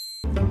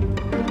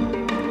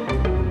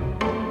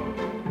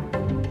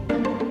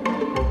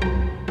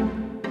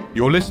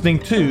You're listening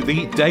to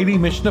the Daily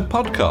Mishnah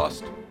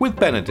Podcast with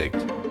Benedict.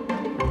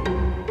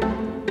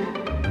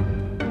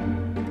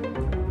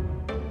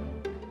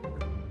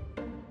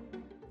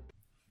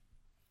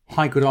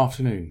 Hi, good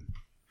afternoon.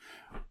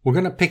 We're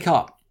going to pick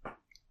up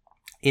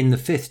in the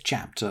 5th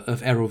chapter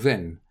of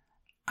Eruvin,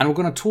 and we're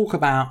going to talk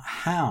about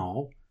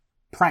how,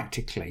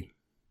 practically,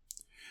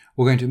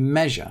 we're going to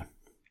measure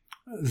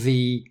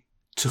the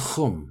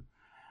Tchum,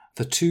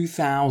 the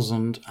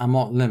 2,000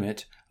 amot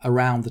limit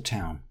around the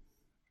town.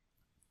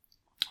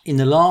 In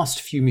the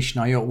last few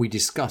Mishnayot, we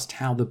discussed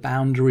how the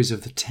boundaries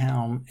of the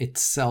town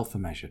itself are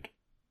measured.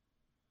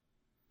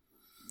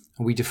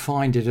 And we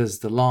defined it as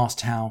the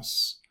last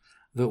house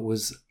that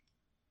was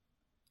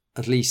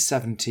at least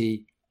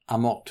 70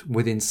 amot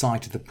within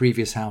sight of the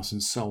previous house,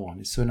 and so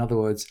on. So in other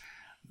words,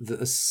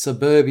 the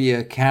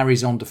suburbia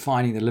carries on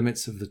defining the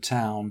limits of the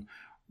town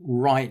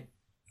right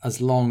as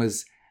long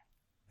as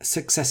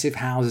successive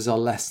houses are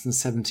less than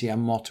 70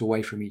 amot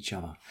away from each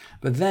other.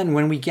 But then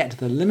when we get to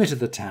the limit of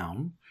the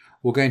town,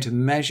 we're going to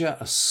measure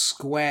a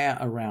square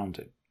around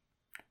it,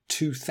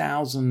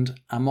 2,000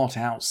 amot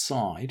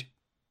outside,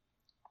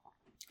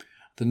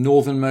 the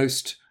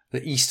northernmost,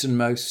 the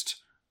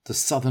easternmost, the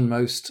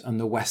southernmost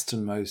and the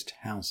westernmost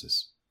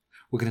houses.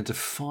 We're going to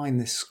define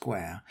this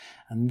square,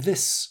 and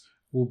this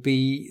will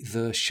be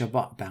the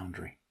Shabbat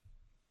boundary.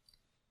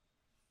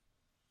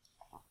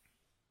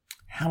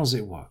 How does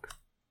it work?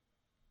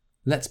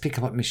 Let's pick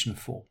up at Mishnah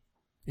 4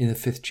 in the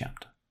 5th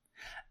chapter.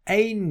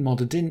 Ein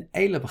modadin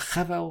ela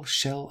b'chavel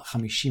shel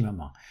 50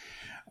 amah.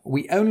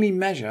 We only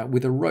measure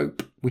with a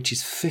rope which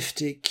is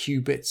 50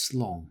 cubits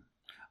long.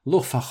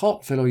 Lo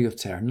fachot velo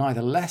yoter,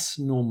 neither less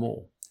nor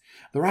more.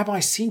 The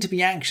rabbis seem to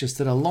be anxious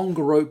that a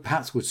longer rope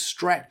perhaps would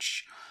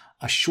stretch,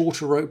 a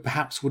shorter rope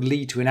perhaps would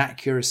lead to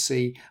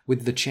inaccuracy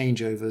with the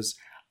changeovers.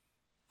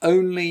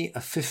 Only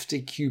a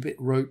 50 cubit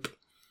rope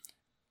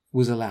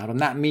was allowed. And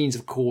that means,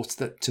 of course,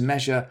 that to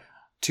measure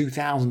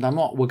 2,000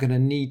 amot, we're going to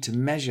need to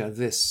measure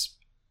this.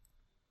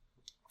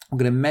 We're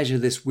going to measure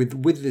this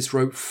with this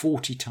rope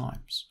 40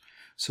 times.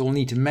 So we'll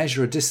need to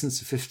measure a distance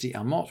of 50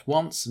 amot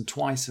once and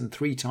twice and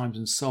 3 times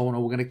and so on.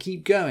 And we're going to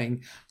keep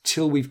going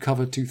till we've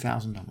covered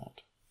 2,000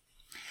 amot.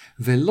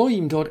 Velo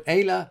yimdod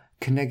ela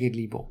keneged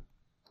libo.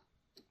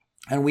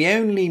 And we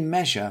only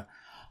measure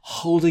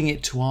holding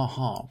it to our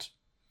heart.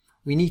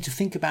 We need to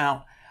think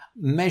about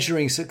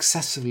measuring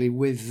successively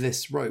with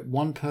this rope.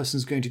 One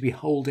person's going to be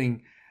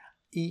holding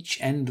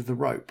each end of the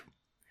rope.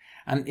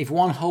 And if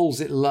one holds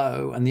it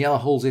low and the other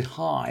holds it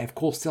high, of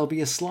course, there'll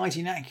be a slight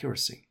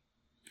inaccuracy.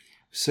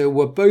 So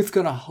we're both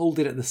going to hold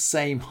it at the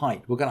same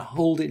height. We're going to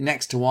hold it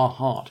next to our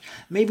heart.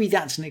 Maybe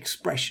that's an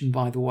expression,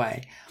 by the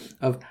way,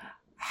 of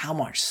how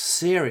much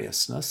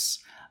seriousness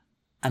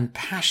and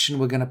passion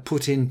we're going to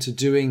put into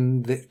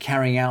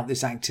carrying out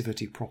this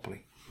activity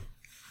properly.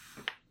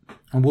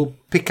 And we'll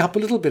pick up a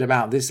little bit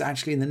about this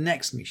actually in the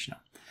next Mishnah.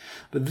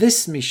 But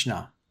this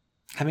Mishnah,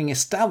 having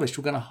established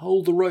we're going to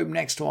hold the rope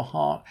next to our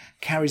heart,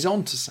 carries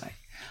on to say,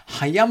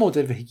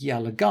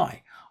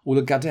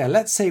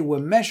 let's say we're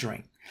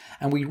measuring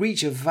and we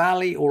reach a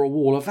valley or a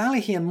wall. A valley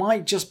here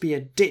might just be a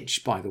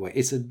ditch, by the way.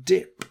 It's a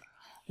dip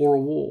or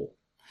a wall.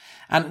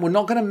 And we're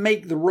not going to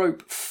make the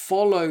rope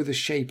follow the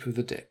shape of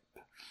the dip.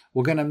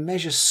 We're going to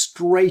measure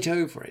straight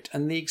over it.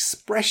 And the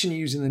expression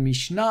used in the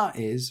Mishnah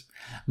is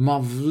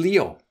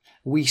mavlio.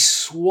 We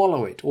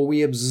swallow it or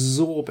we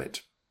absorb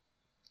it.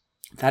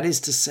 That is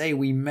to say,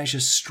 we measure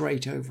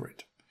straight over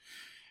it.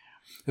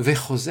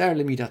 Vechozer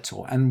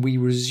lemidato, and we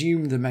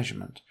resume the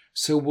measurement.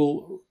 So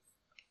we'll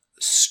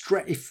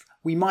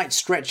we might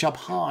stretch up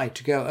high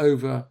to go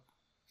over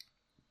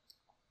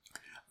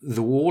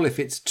the wall if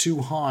it's too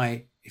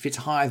high, if it's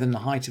higher than the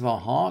height of our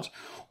heart,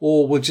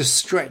 or we'll just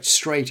stretch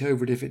straight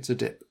over it if it's a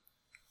dip.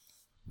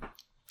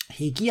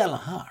 Higia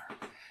lahar.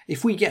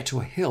 If we get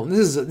to a hill,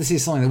 this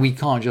is something that we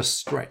can't just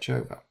stretch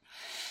over.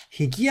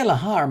 Higia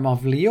lahar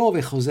mavlio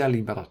vechozer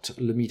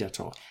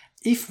lemidato.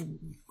 If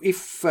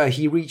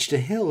he reached a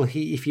hill,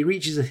 if he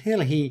reaches a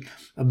hill, he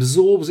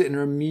absorbs it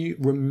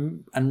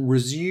and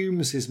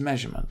resumes his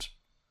measurement.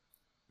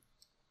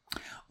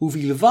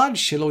 Uvilvad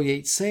shelo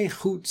yetze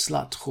chutz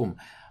latchum,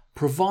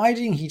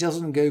 providing he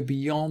doesn't go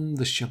beyond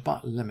the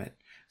Shabbat limit.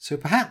 So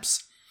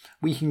perhaps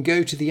we can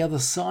go to the other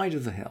side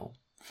of the hill,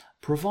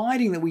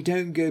 providing that we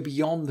don't go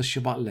beyond the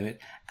Shabbat limit,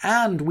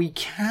 and we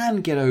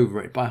can get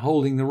over it by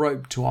holding the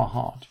rope to our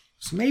heart.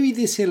 So maybe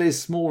this hill is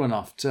small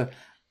enough to,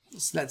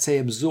 let's say,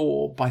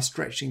 absorb by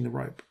stretching the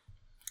rope.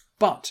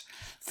 But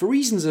for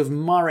reasons of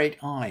maret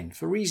ein,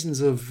 for reasons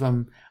of,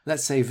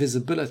 let's say,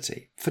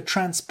 visibility, for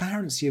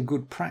transparency of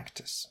good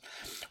practice,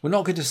 we're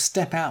not going to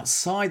step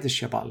outside the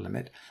Shabbat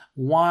limit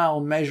while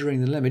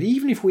measuring the limit,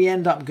 even if we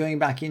end up going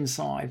back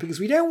inside,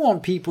 because we don't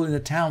want people in the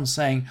town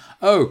saying,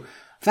 oh,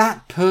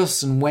 that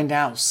person went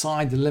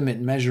outside the limit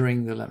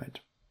measuring the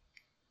limit.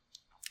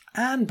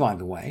 And by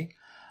the way,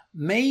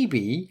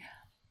 maybe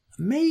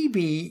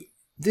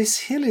this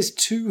hill is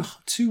too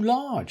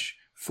large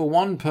for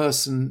one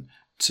person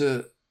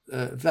to,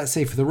 let's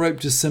say, for the rope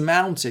to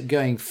surmount it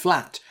going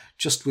flat,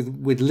 just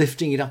with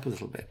lifting it up a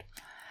little bit.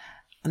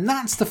 And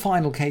that's the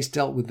final case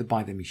dealt with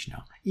by the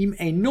Mishnah. Im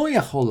eino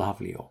yachol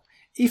lavlio.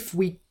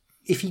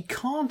 If he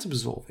can't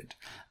absolve it,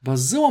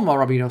 Bazoma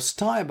Rabbi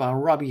Dostai bar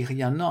Rabbi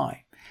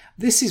Yanai.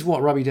 This is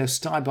what Rabbi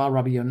Dostai bar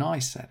Rabbi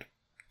Yanai said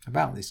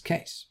about this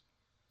case.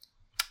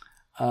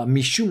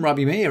 Mishum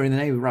Rabbi Meir, in the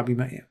name of Rabbi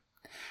Meir.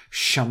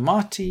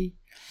 Shamati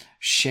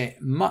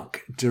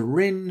shemak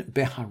derin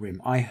beharim.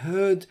 I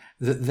heard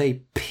that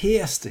they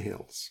pierce the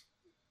hills.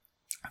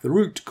 The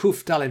root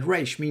kuf daled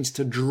resh means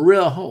to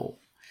drill a hole,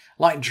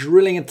 like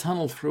drilling a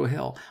tunnel through a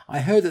hill. I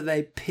heard that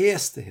they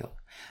pierce the hill.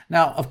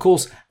 Now, of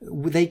course,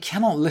 they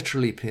cannot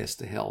literally pierce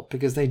the hill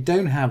because they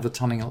don't have the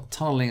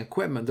tunneling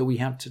equipment that we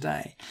have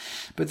today.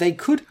 But they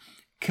could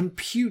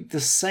compute the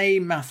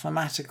same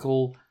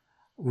mathematical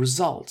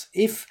result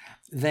if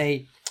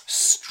they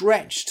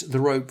stretched the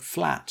rope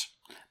flat,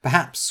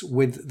 perhaps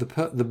with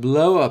the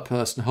lower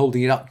person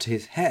holding it up to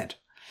his head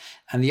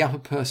and the upper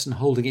person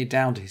holding it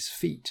down to his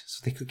feet.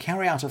 So they could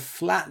carry out a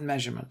flat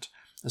measurement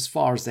as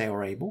far as they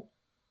were able.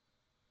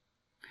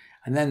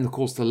 And then, of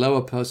course, the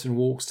lower person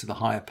walks to the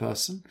higher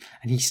person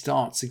and he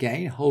starts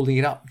again, holding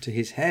it up to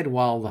his head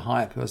while the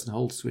higher person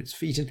holds to its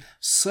feet. And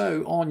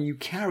so on, you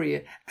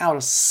carry out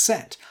a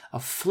set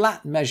of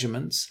flat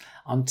measurements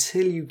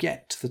until you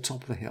get to the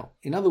top of the hill.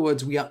 In other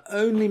words, we are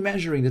only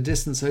measuring the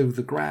distance over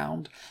the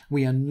ground.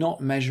 We are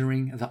not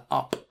measuring the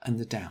up and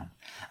the down.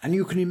 And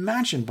you can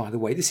imagine, by the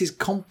way, this is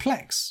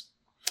complex.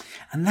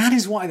 And that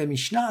is why the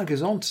Mishnah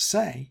goes on to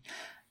say,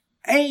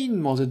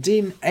 Ein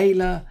modadin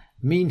eila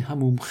min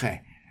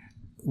hamumche.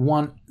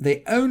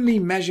 They only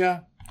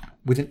measure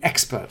with an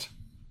expert.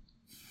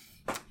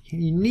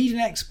 You need an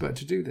expert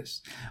to do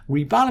this.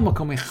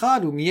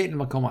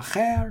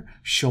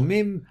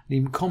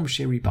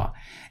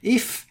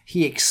 If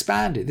he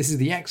expanded, this is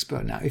the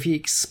expert now, if he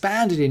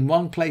expanded in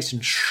one place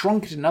and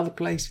shrunk it in another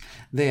place,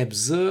 they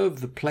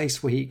observe the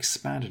place where he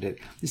expanded it.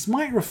 This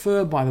might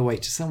refer, by the way,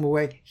 to somewhere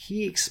where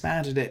he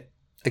expanded it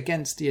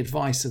against the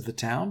advice of the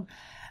town,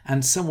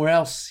 and somewhere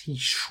else he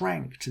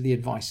shrank to the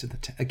advice of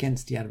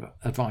against the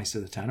advice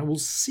of the town. And we'll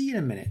see in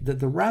a minute that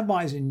the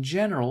rabbis in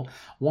general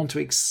want to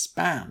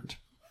expand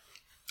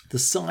the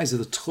size of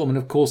the tchum. And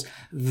of course,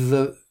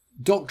 the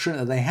doctrine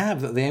that they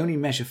have, that they only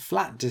measure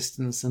flat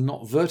distance and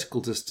not vertical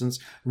distance,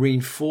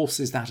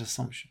 reinforces that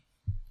assumption.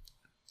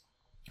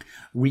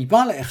 One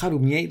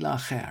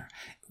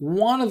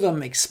of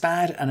them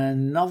expanded and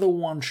another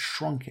one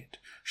shrunk it.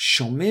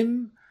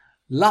 Shomim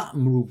la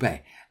mrubeh.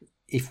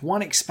 If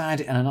one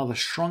expanded and another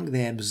shrunk,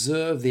 they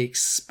observe the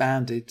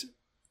expanded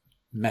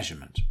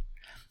measurement.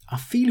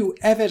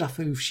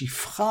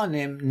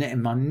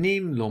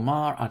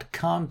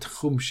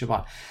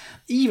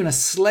 Even a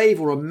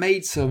slave or a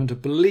maidservant are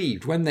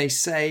believed when they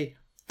say,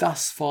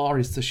 thus far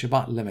is the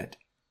Shabbat limit.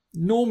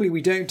 Normally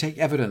we don't take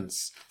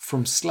evidence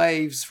from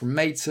slaves, from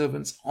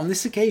maidservants. On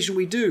this occasion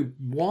we do.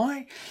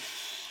 Why?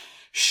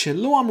 The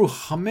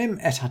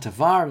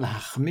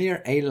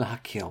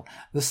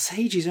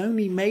sages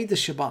only made the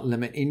Shabbat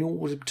limit in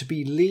order to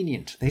be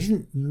lenient. They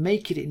didn't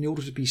make it in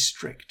order to be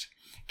strict.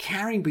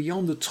 Carrying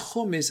beyond the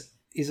tchum is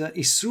a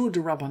isur de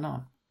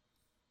rabbanan.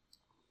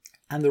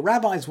 And the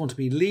rabbis want to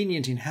be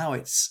lenient in how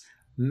it's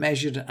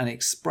measured and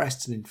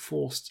expressed and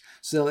enforced.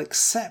 So they'll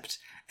accept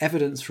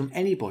evidence from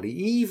anybody,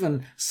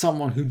 even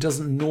someone who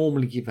doesn't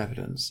normally give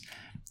evidence,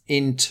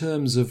 in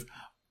terms of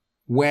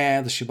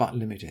where the Shabbat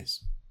limit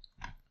is.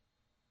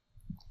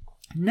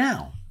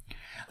 Now,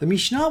 the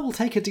Mishnah will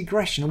take a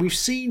digression, and we've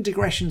seen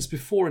digressions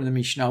before in the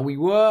Mishnah. We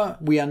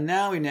are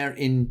now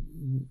in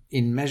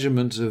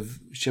measurement of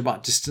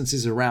Shabbat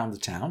distances around the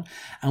town,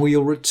 and we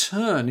will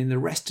return in the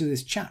rest of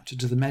this chapter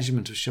to the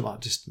measurement of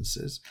Shabbat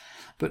distances.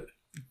 But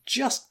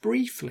just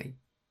briefly,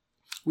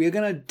 we are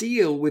going to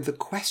deal with the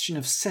question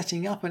of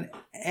setting up an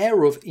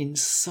eruv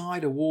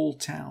inside a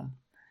walled town.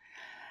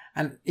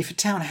 And if a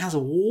town has a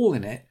wall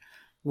in it,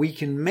 we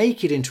can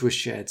make it into a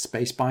shared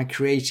space by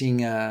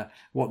creating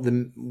what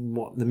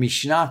the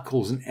Mishnah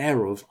calls an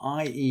eruv,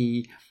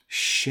 i.e.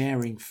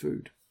 sharing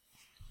food.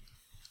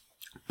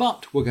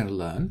 But we're going to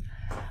learn,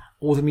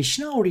 or the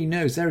Mishnah already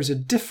knows, there is a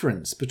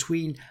difference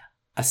between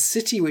a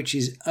city which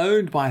is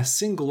owned by a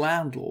single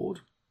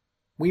landlord.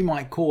 We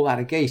might call that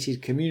a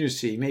gated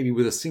community, maybe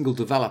with a single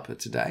developer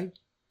today,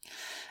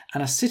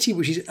 and a city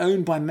which is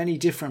owned by many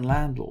different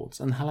landlords.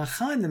 And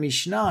halakha in the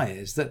Mishnah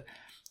is that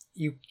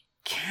you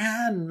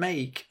can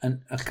make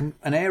an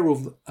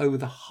eruv over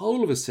the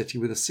whole of a city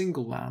with a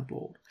single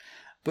landlord,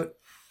 but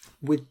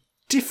with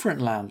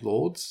different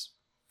landlords,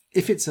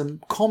 if it's a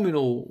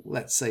communal,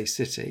 let's say,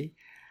 city,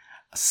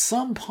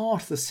 some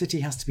part of the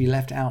city has to be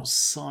left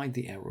outside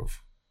the eruv.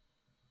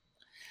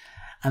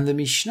 And the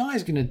Mishnah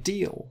is going to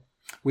deal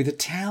with a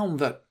town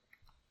that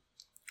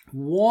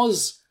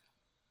was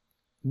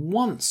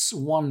once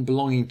one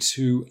belonging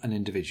to an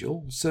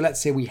individual. So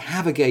let's say we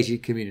have a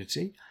gated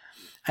community,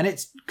 and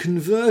it's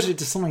converted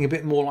to something a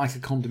bit more like a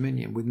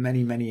condominium with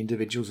many, many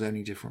individuals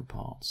owning different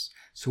parts.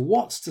 So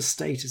what's the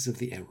status of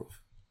the eruv?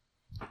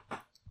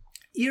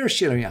 Ir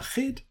shel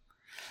yachid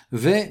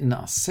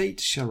ve'naseit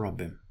shel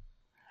rabim.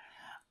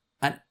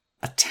 And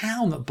a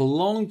town that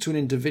belonged to an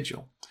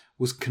individual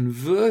was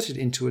converted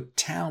into a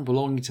town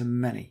belonging to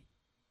many.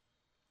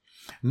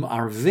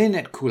 Eruvin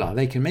et kula,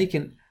 they can make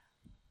an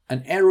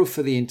eruv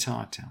for the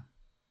entire town.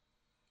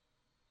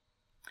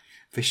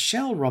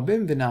 V'shel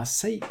rabim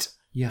v'naseit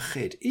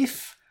yachid,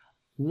 if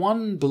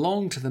one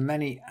belonged to the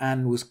many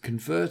and was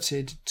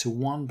converted to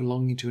one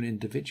belonging to an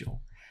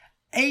individual,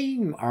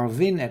 ein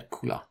eruvin et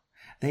kula,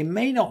 they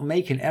may not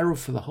make an eruv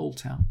for the whole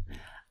town.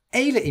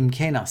 Eile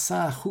imken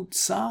asa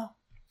chutza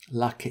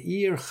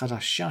la'keir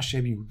chadasha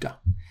shebiuda.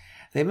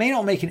 They may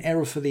not make an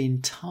eruv for the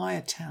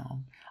entire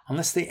town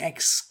unless they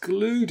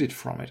excluded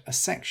from it a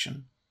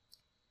section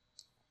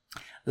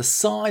the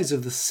size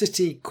of the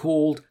city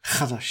called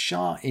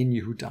Chadashah in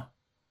Yehuda.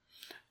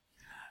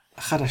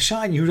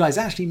 Chadashah in Yehuda is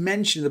actually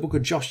mentioned in the book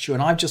of Joshua,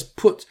 and I've just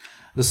put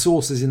the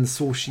sources in the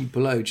source sheet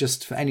below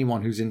just for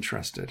anyone who's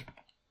interested.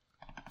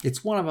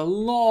 It's one of a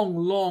long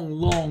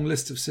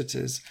list of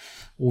cities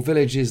or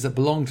villages that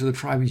belong to the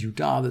tribe of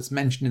Yehuda that's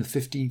mentioned in the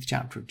 15th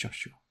chapter of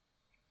Joshua.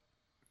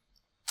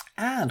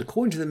 And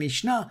according to the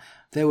Mishnah,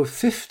 there were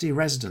 50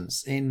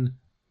 residents in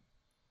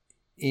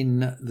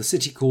the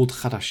city called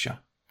Chadashah.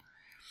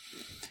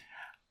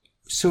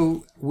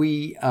 So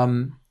we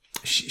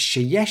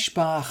sheyesh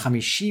ba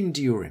 50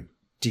 diurim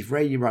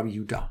divrei Rabbi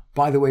Yehuda.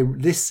 By the way,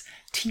 this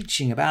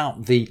teaching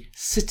about the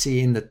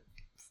city in the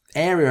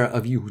area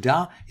of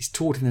Yehuda is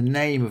taught in the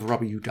name of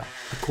Rabbi Yehuda,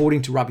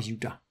 according to Rabbi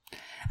Yehuda.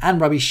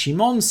 And Rabbi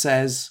Shimon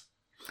says,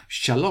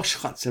 Shalosh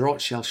chatzerot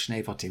shel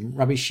shnei vatim.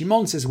 Rabbi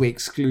Shimon says we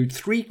exclude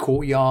 3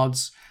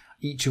 courtyards,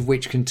 each of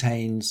which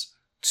contains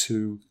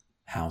 2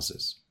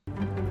 houses.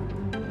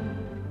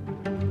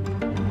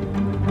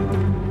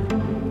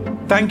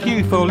 Thank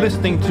you for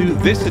listening to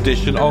this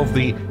edition of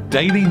the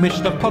Daily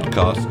Mishnah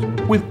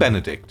Podcast with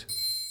Benedict.